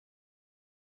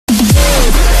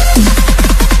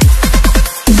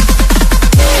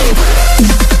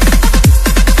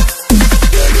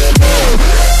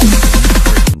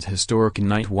historic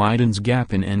night widens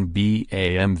gap in NBA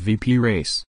MVP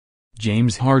race.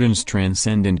 James Harden's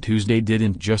transcendent Tuesday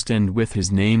didn't just end with his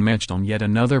name etched on yet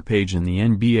another page in the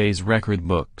NBA's record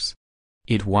books.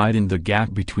 It widened the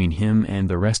gap between him and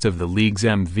the rest of the league's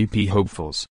MVP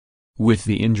hopefuls. With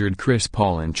the injured Chris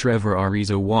Paul and Trevor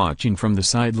Ariza watching from the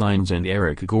sidelines and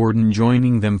Eric Gordon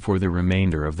joining them for the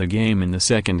remainder of the game in the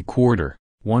second quarter,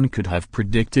 one could have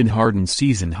predicted Harden's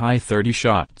season-high 30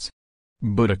 shots.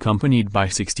 But accompanied by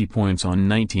 60 points on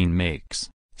 19 makes,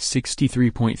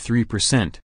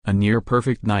 63.3%, a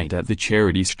near-perfect night at the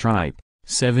charity stripe,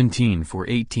 17 for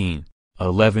 18,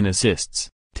 11 assists,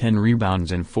 10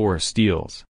 rebounds and 4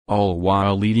 steals, all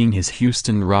while leading his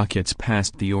Houston Rockets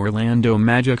past the Orlando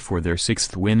Magic for their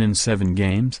 6th win in 7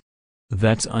 games?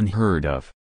 That's unheard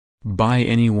of by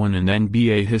anyone in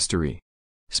NBA history.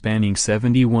 Spanning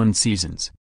 71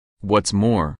 seasons. What's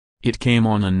more, it came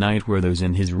on a night where those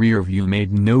in his rearview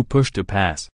made no push to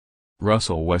pass.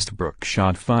 Russell Westbrook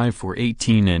shot 5 for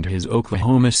 18 and his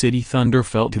Oklahoma City Thunder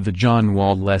fell to the John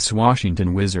Wall-less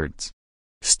Washington Wizards.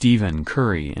 Stephen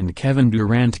Curry and Kevin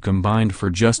Durant combined for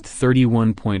just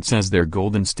 31 points as their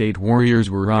Golden State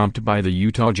Warriors were romped by the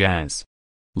Utah Jazz.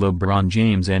 LeBron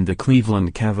James and the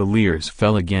Cleveland Cavaliers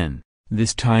fell again,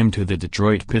 this time to the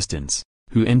Detroit Pistons,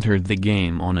 who entered the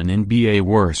game on an NBA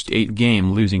worst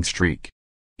 8-game losing streak.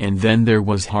 And then there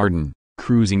was Harden,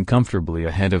 cruising comfortably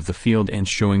ahead of the field and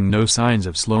showing no signs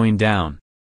of slowing down.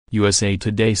 USA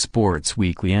Today Sports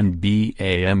Weekly NBA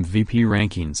MVP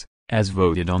rankings, as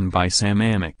voted on by Sam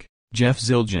Amick, Jeff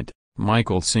Zilgent,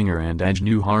 Michael Singer and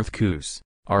Ajnu Harthkus,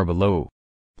 are below.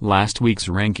 Last week's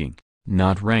ranking,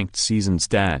 not ranked season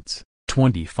stats,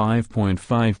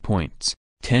 25.5 points,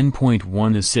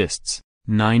 10.1 assists,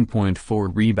 9.4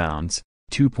 rebounds,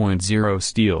 2.0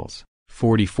 steals,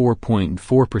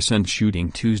 44.4%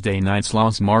 shooting. Tuesday night's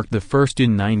loss marked the first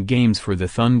in 9 games for the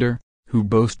Thunder, who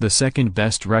boast the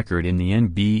second-best record in the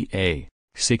NBA,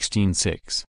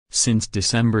 16-6, since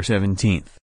December 17,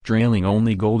 trailing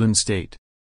only Golden State.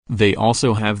 They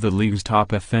also have the league's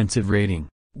top offensive rating,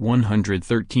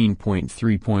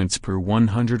 113.3 points per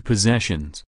 100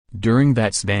 possessions, during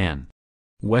that span.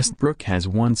 Westbrook has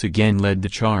once again led the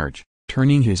charge,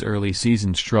 turning his early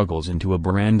season struggles into a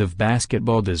brand of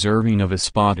basketball deserving of a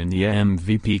spot in the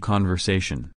MVP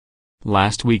conversation.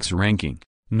 Last week's ranking,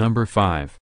 number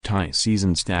 5, tie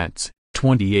season stats,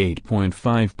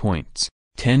 28.5 points,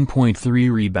 10.3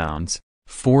 rebounds,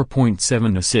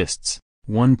 4.7 assists,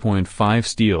 1.5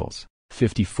 steals,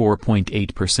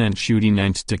 54.8% shooting.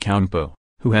 Antetokounmpo,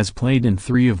 who has played in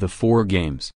 3 of the 4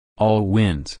 games, all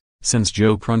wins, since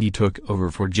Joe Prunty took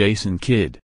over for Jason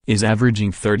Kidd, is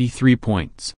averaging 33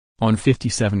 points, on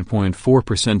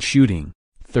 57.4% shooting,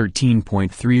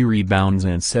 13.3 rebounds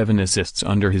and 7 assists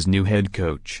under his new head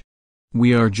coach.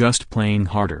 "We are just playing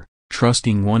harder,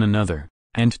 trusting one another,"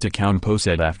 Antetokounmpo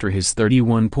said after his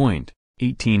 31-point,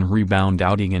 18-rebound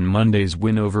outing in Monday's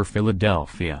win over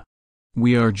Philadelphia.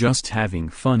 "We are just having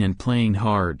fun and playing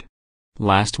hard."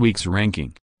 Last week's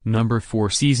ranking, number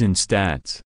 4 season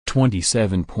stats,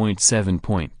 27.7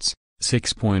 points,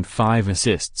 6.5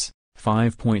 assists,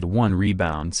 5.1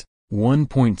 rebounds,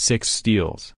 1.6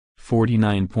 steals,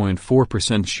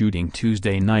 49.4% shooting.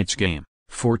 Tuesday night's game,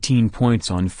 14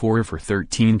 points on 4 for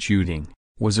 13 shooting,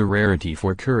 was a rarity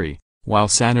for Curry, while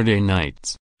Saturday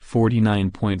night's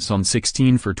 49 points on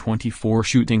 16 for 24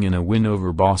 shooting in a win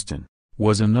over Boston,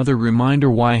 was another reminder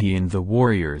why he and the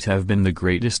Warriors have been the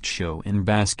greatest show in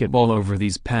basketball over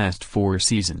these past 4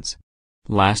 seasons.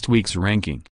 Last week's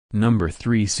ranking, number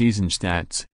 3 season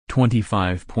stats,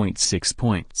 25.6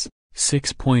 points,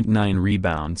 6.9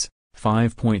 rebounds,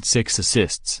 5.6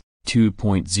 assists,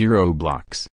 2.0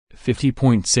 blocks,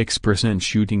 50.6%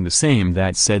 shooting. The same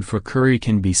that said for Curry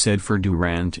can be said for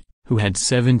Durant, who had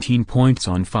 17 points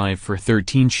on 5 for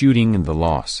 13 shooting in the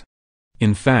loss.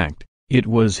 In fact, it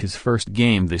was his first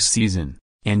game this season,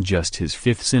 and just his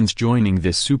 5th since joining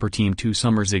this super team 2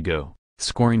 summers ago,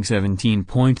 scoring 17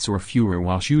 points or fewer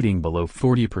while shooting below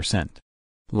 40%.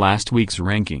 Last week's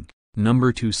ranking,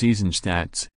 number 2 season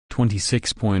stats,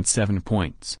 26.7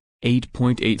 points,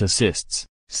 8.8 assists,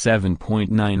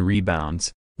 7.9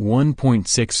 rebounds,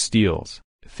 1.6 steals,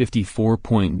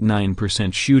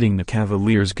 54.9% shooting. The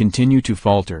Cavaliers continue to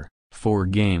falter, 4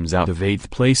 games out of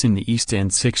 8th place in the East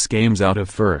and 6 games out of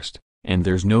 1st, and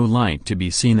there's no light to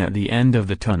be seen at the end of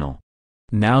the tunnel.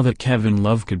 Now that Kevin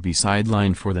Love could be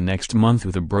sidelined for the next month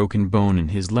with a broken bone in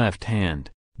his left hand,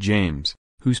 James,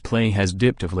 whose play has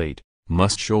dipped of late,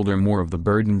 must shoulder more of the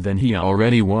burden than he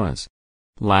already was.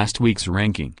 Last week's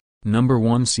ranking, number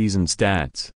 1 season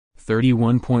stats,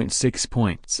 31.6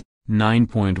 points,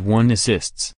 9.1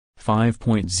 assists,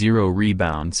 5.0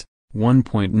 rebounds,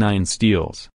 1.9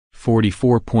 steals,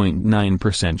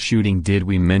 44.9% shooting. Did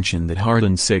we mention that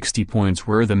Harden's 60 points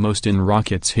were the most in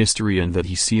Rockets history and that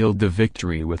he sealed the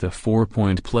victory with a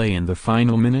 4-point play in the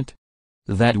final minute?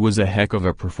 That was a heck of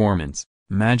a performance,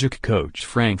 Magic coach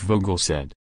Frank Vogel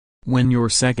said. When your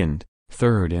second,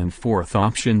 third and fourth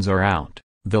options are out,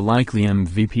 the likely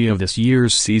MVP of this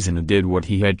year's season did what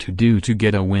he had to do to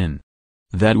get a win.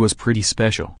 That was pretty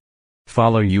special.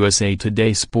 Follow USA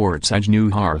Today Sports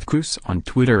Unheard on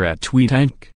Twitter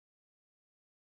 @tweetedge.